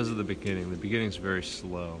of the beginning. The beginning's very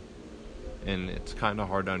slow, and it's kind of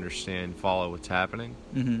hard to understand, follow what's happening.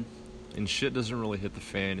 Mm-hmm. And shit doesn't really hit the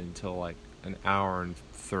fan until like an hour and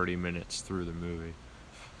 30 minutes through the movie.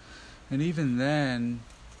 And even then,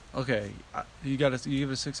 okay, you give it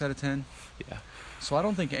a 6 out of 10? Yeah, So I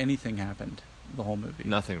don't think anything happened the whole movie.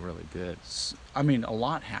 nothing really did. I mean, a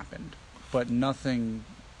lot happened, but nothing.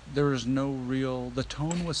 There was no real. The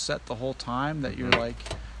tone was set the whole time that you're like,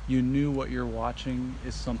 you knew what you're watching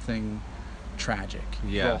is something tragic.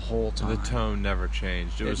 Yeah, the whole time. the tone never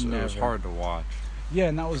changed. It was never. hard to watch. Yeah,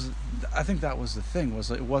 and I think that was the thing.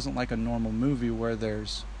 Was it wasn't like a normal movie where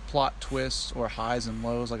there's plot twists or highs and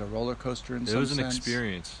lows like a roller coaster in some sense. It was an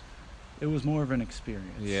experience. It was more of an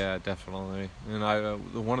experience. Yeah, definitely. And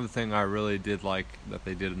one of the things I really did like that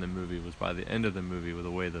they did in the movie was by the end of the movie, with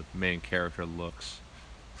the way the main character looks.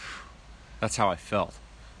 That's how I felt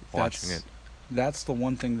watching it. That's the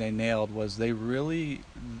one thing they nailed, was they really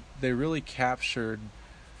captured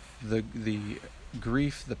the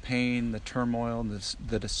grief, the pain, the turmoil,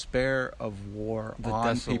 the despair of war, The on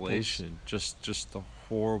desolation, just the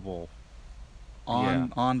horrible.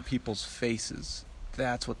 on people's faces.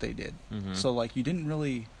 That's what they did. Mhm. So like you didn't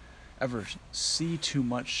really ever see too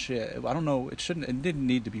much shit. I don't know. It didn't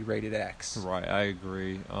need to be rated X. Right, I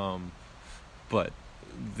agree. But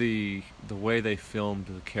the way they filmed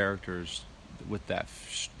the characters with that,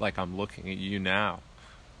 like I'm looking at you now,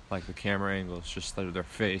 like the camera angle is just their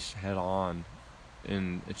face head on,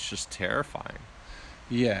 and it's just terrifying.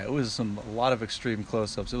 Yeah, it was a lot of extreme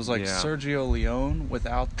close-ups. It was like Yeah. Sergio Leone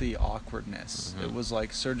without the awkwardness. Mhm. It was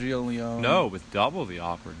like Sergio Leone. No, with double the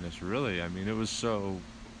awkwardness, really. I mean, it was so.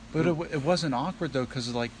 But it wasn't awkward though,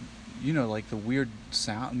 because like, like the weird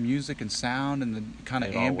sound, music and sound, and the kind of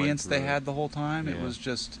It all went ambience they through. had the whole time. It Yeah. was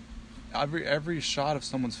just every shot of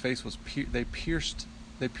someone's face was they pierced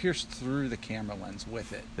through the camera lens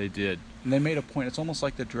with it. They did. And they made a point. It's almost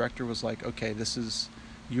like the director was like, okay, this is,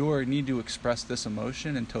 you need to express this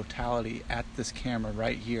emotion in totality at this camera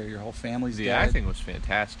right here. Your whole family's The dead. acting was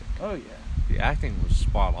fantastic. Oh yeah. The acting was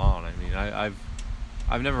spot on. I mean,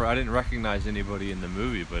 I didn't recognize anybody in the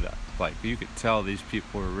movie, but like you could tell these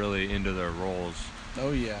people were really into their roles.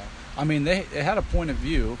 Oh yeah. I mean, it had a point of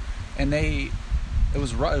view, and it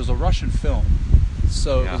was a Russian film,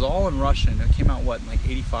 so it was Yeah. all in Russian. It came out in like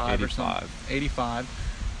 85 or 85. something. 85.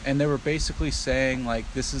 And they were basically saying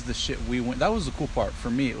like, this is the shit we went. That was the cool part for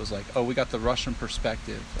me. It was like, oh, we got the Russian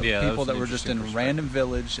perspective of Yeah, that people was an that were just in a interesting random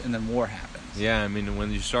village, and then war happens. Yeah, I mean,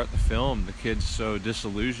 when you start the film, the kid's so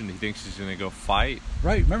disillusioned he thinks he's gonna go fight.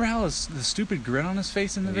 Right. Remember how the stupid grin on his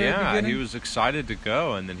face in the very Yeah, beginning? he was excited to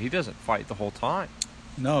go, and then he doesn't fight the whole time.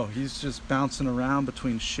 No, he's just bouncing around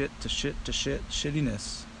between shit to shit to shit,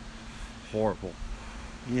 shittiness. Horrible.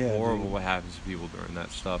 Yeah. Horrible dude. what happens to people during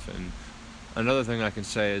that stuff. And another thing I can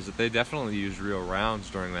say is that they definitely used real rounds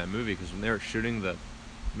during that movie, because when they were shooting the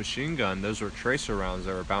machine gun, those were tracer rounds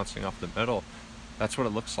that were bouncing off the metal. That's what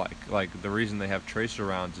it looks like. Like, the reason they have tracer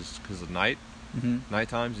rounds is because of night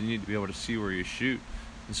times, you need to be able to see where you shoot.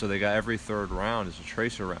 And so they got every third round is a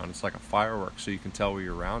tracer round. It's like a firework, so you can tell where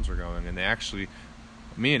your rounds are going. And they actually,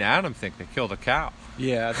 me and Adam think they killed a cow.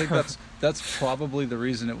 Yeah, I think that's probably the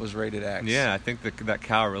reason it was rated X. Yeah, I think that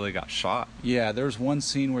cow really got shot. Yeah, there's one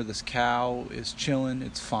scene where this cow is chilling,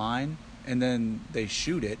 it's fine, and then they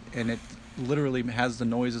shoot it, and it literally has the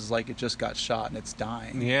noises like it just got shot and it's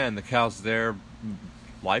dying. Yeah, and the cow's there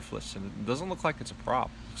lifeless, and it doesn't look like it's a prop.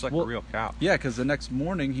 It looks like a real cow. Yeah, because the next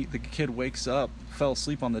morning, the kid wakes up, fell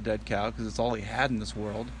asleep on the dead cow because it's all he had in this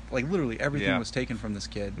world. Like, literally everything Yeah. was taken from this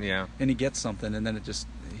kid. Yeah. And he gets something, and then it just,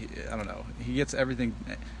 I don't know, he gets everything.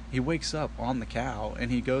 He wakes up on the cow, and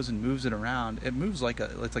he goes and moves it around. It moves like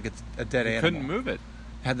it's a dead He animal. couldn't move it.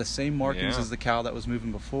 Had the same markings Yeah. as the cow that was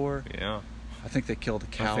moving before. Yeah. I think they killed the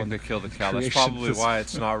cow. I think in they the killed the cow. That's creation of probably this why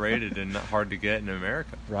it's not rated and not hard to get in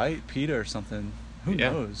America. Right? PETA or something. Who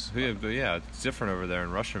yeah. knows? Yeah, it's different over there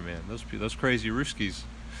in Russia, man. Those crazy Ruskies.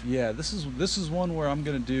 Yeah, this is one where I'm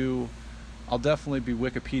gonna do. I'll definitely be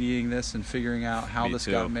Wikipediaing this and figuring out how Me this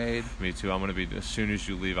too. got made. Me too. I'm gonna be, as soon as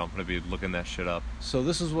you leave, I'm gonna be looking that shit up. So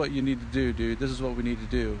this is what you need to do, dude. This is what we need to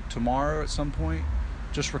do. Tomorrow at some point,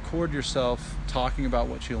 just record yourself talking about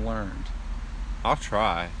what you learned. I'll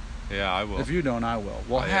try. Yeah, I will. If you don't, I will.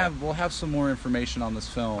 We'll have some more information on this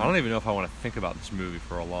film. I don't even know if I want to think about this movie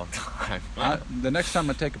for a long time. The next time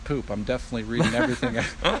I take a poop, I'm definitely reading everything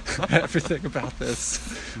about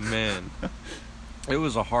this. Man, it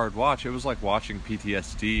was a hard watch. It was like watching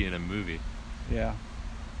PTSD in a movie. Yeah.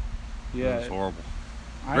 It was horrible.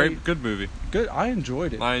 Good movie. Good. I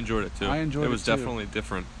enjoyed it. I enjoyed it too. It was definitely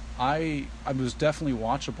different. I was definitely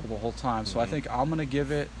watchable the whole time. So I think I'm gonna give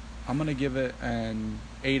it an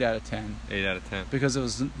 8 out of 10. 8 out of 10. Because it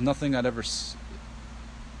was nothing I'd ever.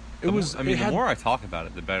 The more I talk about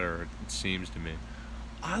it, the better it seems to me.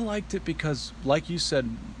 I liked it because, like you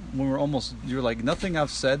said, you're like, nothing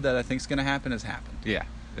I've said that I think is gonna happen has happened. Yeah.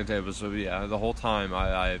 It was the whole time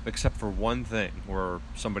I except for one thing where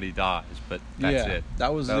somebody dies, but that's it.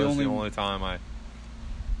 That was the only time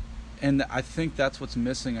And I think that's what's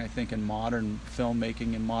missing, I think, in modern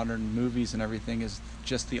filmmaking and modern movies and everything, is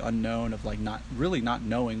just the unknown of, like, not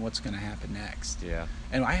knowing what's going to happen next. Yeah.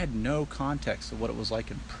 And I had no context of what it was like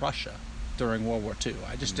in Prussia during World War II.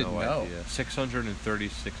 I just didn't know. Idea.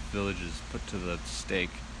 636 villages put to the stake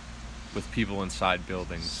with people inside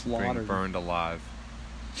buildings being burned alive.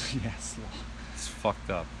 Yes. It's fucked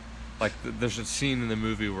up. Like, there's a scene in the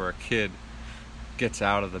movie where a kid gets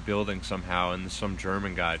out of the building somehow, and some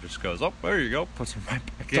German guy just goes, "Oh, there you go," puts him right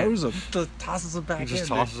back in. Tosses him back in. He just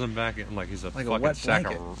tosses him back in like he's a like fucking a wet sack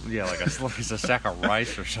blanket. like he's a sack of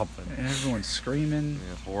rice or something. And everyone's screaming.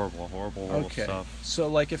 Yeah, horrible Okay. stuff. So,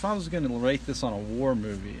 like, if I was going to rate this on a war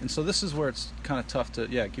movie, and so this is where it's kind of tough to,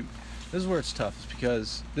 this is where it's tough, is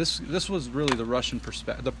because this was really the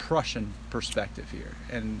Prussian perspective here,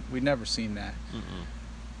 and we'd never seen that.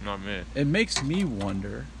 Not me. It makes me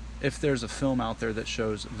wonder if there's a film out there that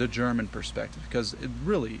shows the German perspective, because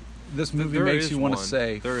this movie makes you want to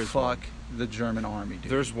say, fuck the German army,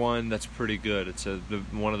 dude. There's one that's pretty good. It's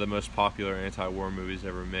one of the most popular anti-war movies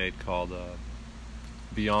ever made, called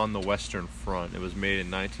Beyond the Western Front. It was made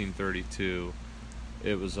in 1932.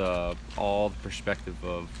 It was all the perspective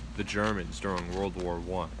of the Germans during World War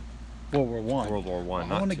I. World War One. World War One,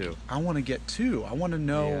 not two. I want to get two. I want to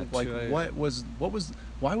know, why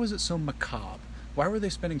was it so macabre? Why were they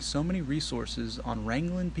spending so many resources on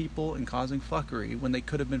wrangling people and causing fuckery when they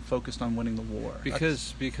could have been focused on winning the war?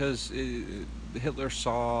 Because Hitler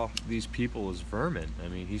saw these people as vermin. I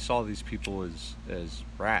mean, he saw these people as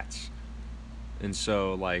rats. And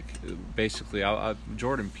so, like, basically,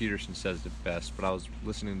 Jordan Peterson says it best, but I was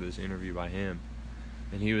listening to this interview by him,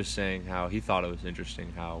 and he was saying how he thought it was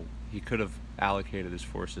interesting how he could have allocated his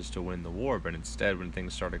forces to win the war, but instead, when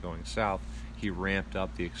things started going south, he ramped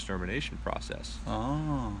up the extermination process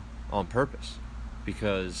on purpose,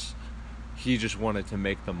 because he just wanted to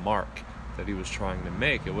make the mark that he was trying to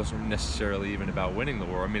make. It wasn't necessarily even about winning the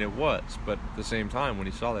war. I mean, it was, but at the same time, when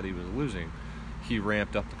he saw that he was losing, he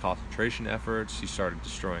ramped up the concentration efforts. He started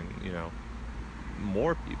destroying,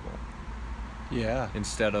 more people. Yeah.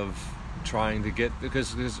 Instead of trying to get,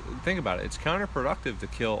 because think about it, it's counterproductive to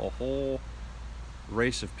kill a whole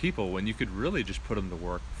race of people when you could really just put them to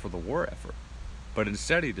work for the war effort. But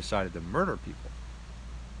instead, he decided to murder people.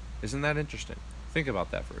 Isn't that interesting? Think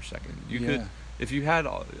about that for a second. You could, if you had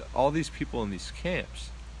all these people in these camps,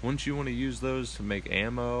 wouldn't you want to use those to make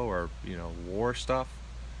ammo or war stuff?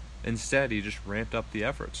 Instead, he just ramped up the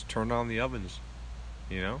efforts, turned on the ovens,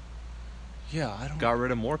 Yeah, I don't. Got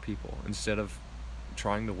rid of more people instead of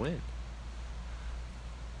trying to win.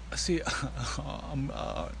 See,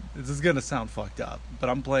 this is gonna sound fucked up, but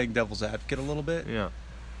I'm playing devil's advocate a little bit. Yeah.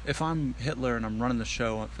 If I'm Hitler and I'm running the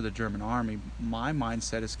show for the German army, my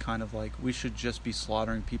mindset is kind of like, we should just be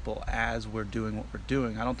slaughtering people as we're doing what we're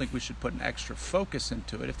doing. I don't think we should put an extra focus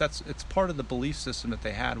into it. It's part of the belief system that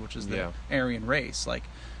they had, which is the Aryan race. Like,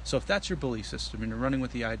 so if that's your belief system and you're running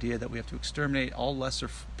with the idea that we have to exterminate all lesser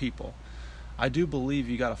people, I do believe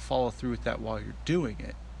you got to follow through with that while you're doing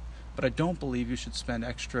it. But I don't believe you should spend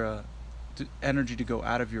extra energy to go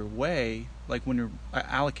out of your way, like when you're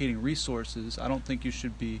allocating resources. I don't think you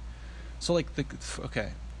should be. So, like,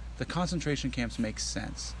 the concentration camps make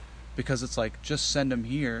sense because it's like, just send them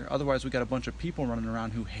here. Otherwise, we got a bunch of people running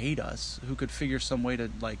around who hate us, who could figure some way to,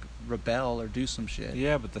 like, rebel or do some shit.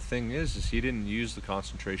 Yeah, but the thing is he didn't use the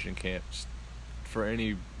concentration camps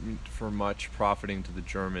for much profiting to the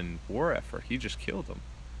German war effort. He just killed them.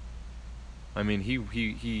 I mean,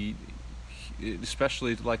 he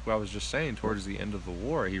especially, like I was just saying, towards the end of the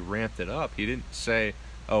war, he ramped it up. He didn't say,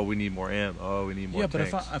 "Oh, we need more ammo. Oh, we need more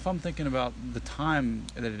tanks." But if I'm thinking about the time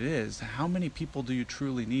that it is, how many people do you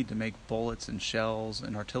truly need to make bullets and shells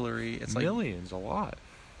and artillery? It's millions, a lot.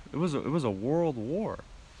 It was a world war.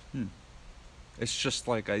 It's just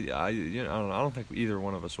like I don't think either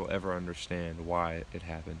one of us will ever understand why it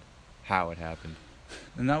happened, how it happened.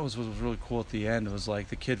 And that was what was really cool at the end. It was like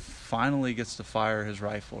the kid finally gets to fire his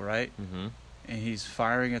rifle, right? Mm-hmm. And he's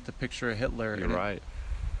firing at the picture of Hitler. You're right.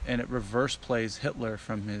 And it reverse plays Hitler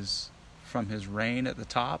from his reign at the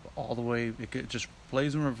top all the way. It just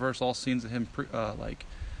plays in reverse all scenes of him like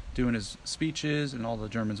doing his speeches and all the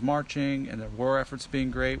Germans marching and the war efforts being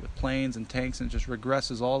great with planes and tanks, and it just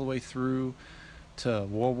regresses all the way through to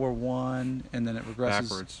World War One, and then it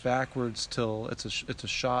regresses backwards till it's a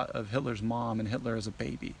shot of Hitler's mom and Hitler as a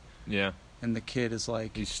baby. Yeah. And the kid is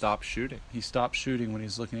like, He stopped shooting. He stopped shooting when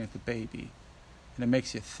he's looking at the baby, and it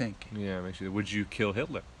makes you think. Yeah, it makes you. Would you kill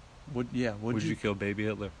Hitler? Would you kill baby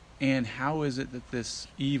Hitler? And how is it that this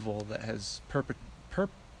evil that has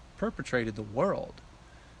perpetrated the world,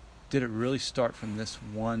 did it really start from this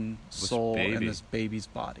one soul in this baby's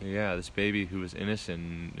body? Yeah, this baby who was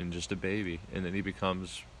innocent and just a baby, and then he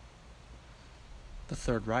becomes the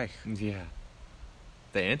Third Reich. Yeah,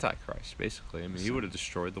 the Antichrist, basically. I mean, he would have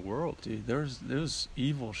destroyed the world. Dude, there's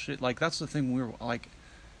evil shit. Like, that's the thing. We were like,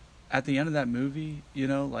 at the end of that movie, you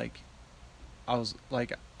know, like,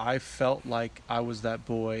 I felt like I was that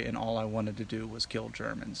boy, and all I wanted to do was kill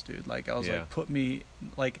Germans, dude. Like, I was like, put me,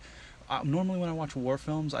 like, normally when I watch war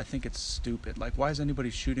films, I think it's stupid. Like, why is anybody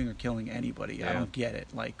shooting or killing anybody? Yeah. I don't get it.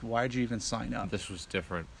 Like, why'd you even sign up? This was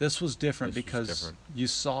different. Because you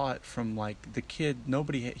saw it from, like, the kid.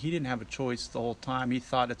 He didn't have a choice the whole time. He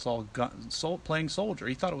thought it's all playing soldier.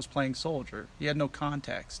 He thought it was playing soldier. He had no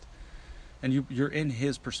context. And you're in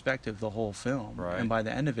his perspective the whole film. Right. And by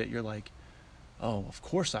the end of it, you're like, oh, of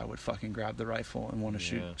course I would fucking grab the rifle and want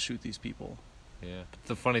to shoot these people. Yeah.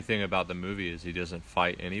 The funny thing about the movie is he doesn't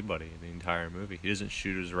fight anybody in the entire movie. He doesn't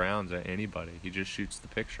shoot his rounds at anybody. He just shoots the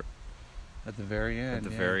picture. At the very end. At the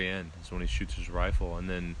very end is when he shoots his rifle, and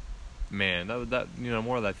then, man, that you know,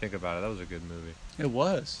 more that I think about it, that was a good movie. It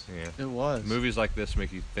was. Yeah. It was. Movies like this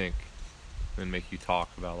make you think, and make you talk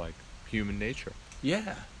about like human nature.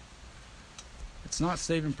 Yeah. It's not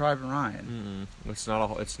Saving Private Ryan. It's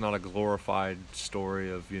not a glorified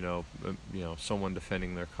story of someone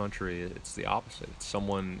defending their country. It's the opposite. It's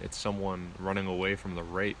someone running away from the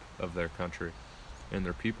rape of their country and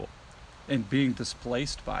their people, and being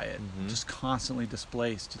displaced by it. Just constantly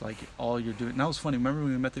displaced. Like, all you're doing. And that was funny. Remember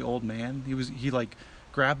when we met the old man? He like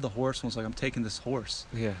grabbed the horse and was like, "I'm taking this horse."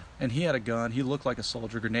 Yeah. And he had a gun. He looked like a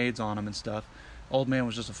soldier, grenades on him and stuff. Old man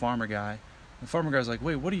was just a farmer guy. The farmer guy's like,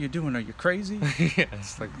 "Wait, what are you doing? Are you crazy?" Yeah,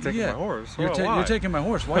 it's like taking my horse. You're taking my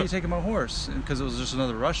horse. Why are you taking my horse? Because it was just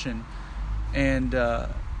another Russian, and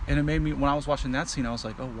it made me, when I was watching that scene, I was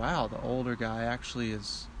like, "Oh wow, the older guy actually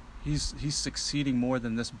is. He's succeeding more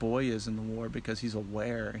than this boy is in the war, because he's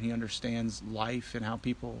aware and he understands life and how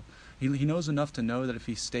people. He knows enough to know that if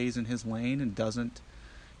he stays in his lane and doesn't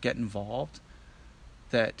get involved,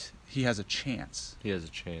 that he has a chance. He has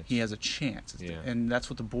a chance. Yeah. And that's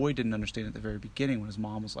what the boy didn't understand at the very beginning, when his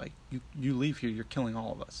mom was like, you leave here, you're killing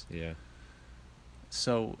all of us. Yeah.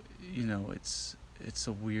 So, it's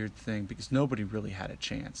a weird thing, because nobody really had a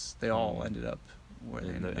chance. They all ended up where they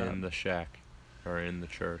ended up. In the shack, or in the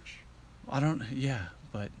church.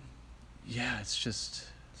 It's just...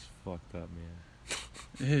 It's fucked up, man.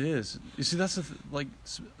 It is. You see, that's like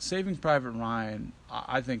Saving Private Ryan.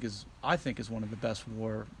 I think is one of the best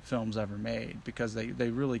war films ever made, because they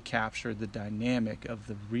really captured the dynamic of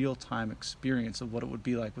the real time experience of what it would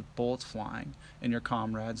be like with bullets flying and your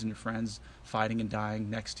comrades and your friends fighting and dying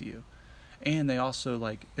next to you. And they also,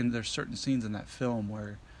 like, and there's certain scenes in that film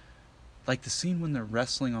where, like, the scene when they're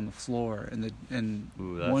wrestling on the floor and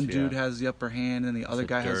one dude has the upper hand and the other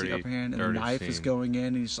guy has the upper hand, and the knife is going in,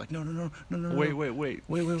 and he's like, no. Wait.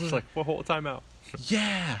 It's like, well, hold time out.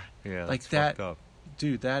 Yeah. Yeah, like that. Fucked up.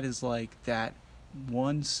 Dude, that is like, that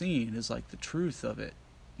one scene is like the truth of it.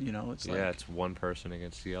 It's like... Yeah, it's one person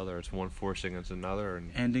against the other. It's one force against another.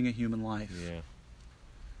 And ending a human life. Yeah.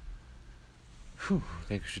 Whew. I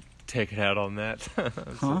think we should take it out on that.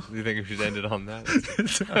 Huh? You think we should end it on that?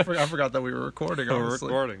 I forgot that we were recording. We're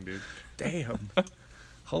recording, dude. Damn.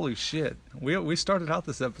 Holy shit. We started out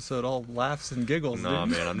this episode all laughs and giggles. Nah,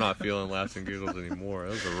 man, I'm not feeling laughs and giggles anymore.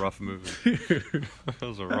 That was a rough movie. That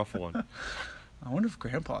was a rough one. I wonder if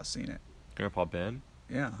Grandpa's seen it. Grandpa Ben?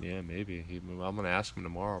 Yeah. Yeah, maybe. I'm going to ask him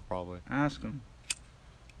tomorrow, probably. Ask him.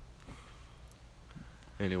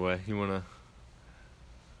 Anyway, you want to...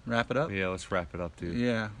 wrap it up? Yeah, let's wrap it up, dude.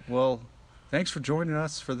 Yeah. Well, thanks for joining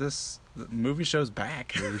us for this. The movie show's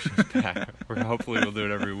back. Hopefully we'll do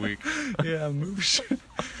it every week. Yeah, movie show.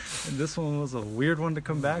 This one was a weird one to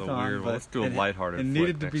come back It's a on. weird but one. Let's do a lighthorted. It flick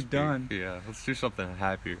needed to next be week. done. Yeah, let's do something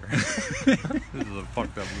happier. This is a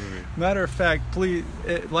fucked up movie. Matter of fact, please,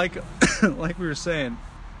 like we were saying,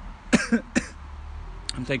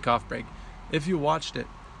 I'm taking cough break. If you watched it,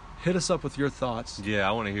 hit us up with your thoughts. Yeah,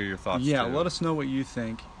 I want to hear your thoughts. Yeah, too. let us know what you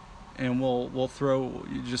think, and we'll throw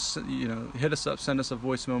hit us up, send us a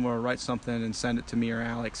voice memo or write something and send it to me or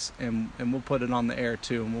Alex, and we'll put it on the air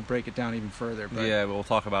too, and we'll break it down even further. But Yeah, but we'll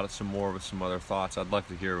talk about it some more with some other thoughts. I'd like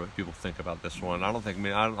to hear what people think about this one. I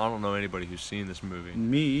don't know anybody who's seen this movie.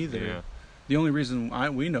 me either. Yeah. The only reason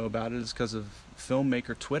we know about it is because of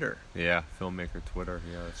filmmaker Twitter. Yeah, filmmaker Twitter.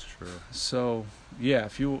 Yeah, that's true. So yeah,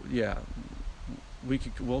 we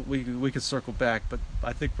could circle back, but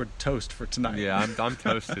I think we're toast for tonight. Yeah, I'm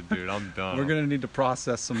toasted, dude. I'm done. We're gonna need to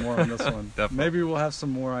process some more on this one. Definitely. Maybe we'll have some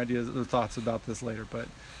more ideas or thoughts about this later. But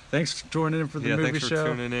thanks for joining in for the movie thanks for show.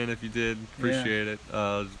 tuning in. If you did, appreciate it.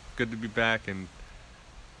 It's good to be back, and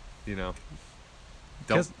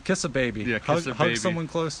don't Kiss a baby. Yeah, kiss a hug baby. someone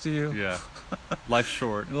close to you. yeah. Life's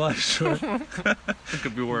short. Life's short. It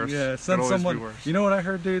could be worse. Yeah, Could send always be someone. worse. You know what I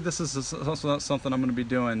heard, dude? This is something I'm going to be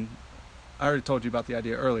doing. I already told you about the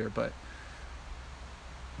idea earlier, but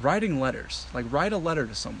writing letters. Like, write a letter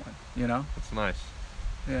to someone, you know? That's nice.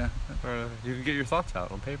 Yeah. You can get your thoughts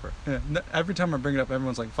out on paper. Yeah. Every time I bring it up,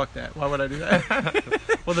 everyone's like, fuck that. Why would I do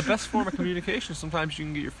that? Well, the best form of communication, sometimes you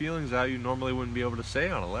can get your feelings out you normally wouldn't be able to say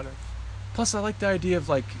on a letter. Plus, I like the idea of,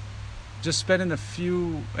 like, just spending a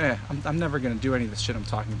few... I'm never going to do any of this shit I'm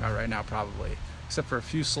talking about right now, probably. Except for a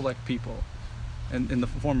few select people. In the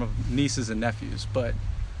form of nieces and nephews. But,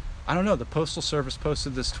 I don't know. The Postal Service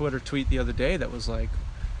posted this Twitter tweet the other day that was like,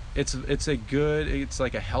 it's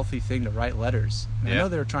like a healthy thing to write letters. And I Yeah. know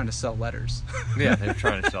they were trying to sell letters. Yeah, they're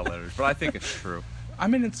trying to sell letters, but I think it's true. I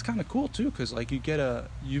mean, it's kind of cool too, because like you get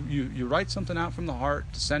you write something out from the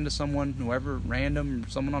heart to send to someone, whoever random,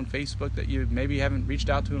 someone on Facebook that you maybe haven't reached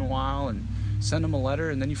out to in a while, and send them a letter,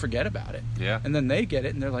 and then you forget about it. Yeah. And then they get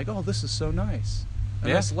it, and they're like, "Oh, this is so nice." A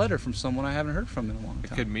Yeah. nice letter from someone I haven't heard from in a long It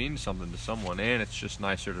time. could mean something to someone, and it's just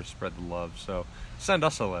nicer to spread the love. So send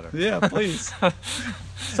us a letter. Yeah, please.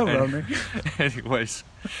 So lonely. Anyways,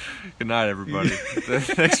 good night, everybody.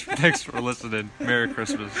 Thanks for listening. Merry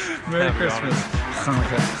Christmas. Merry Happy Christmas.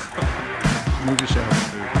 holidays. Movie show.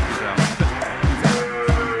 Peace out.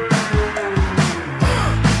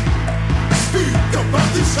 Speak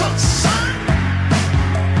about this outside.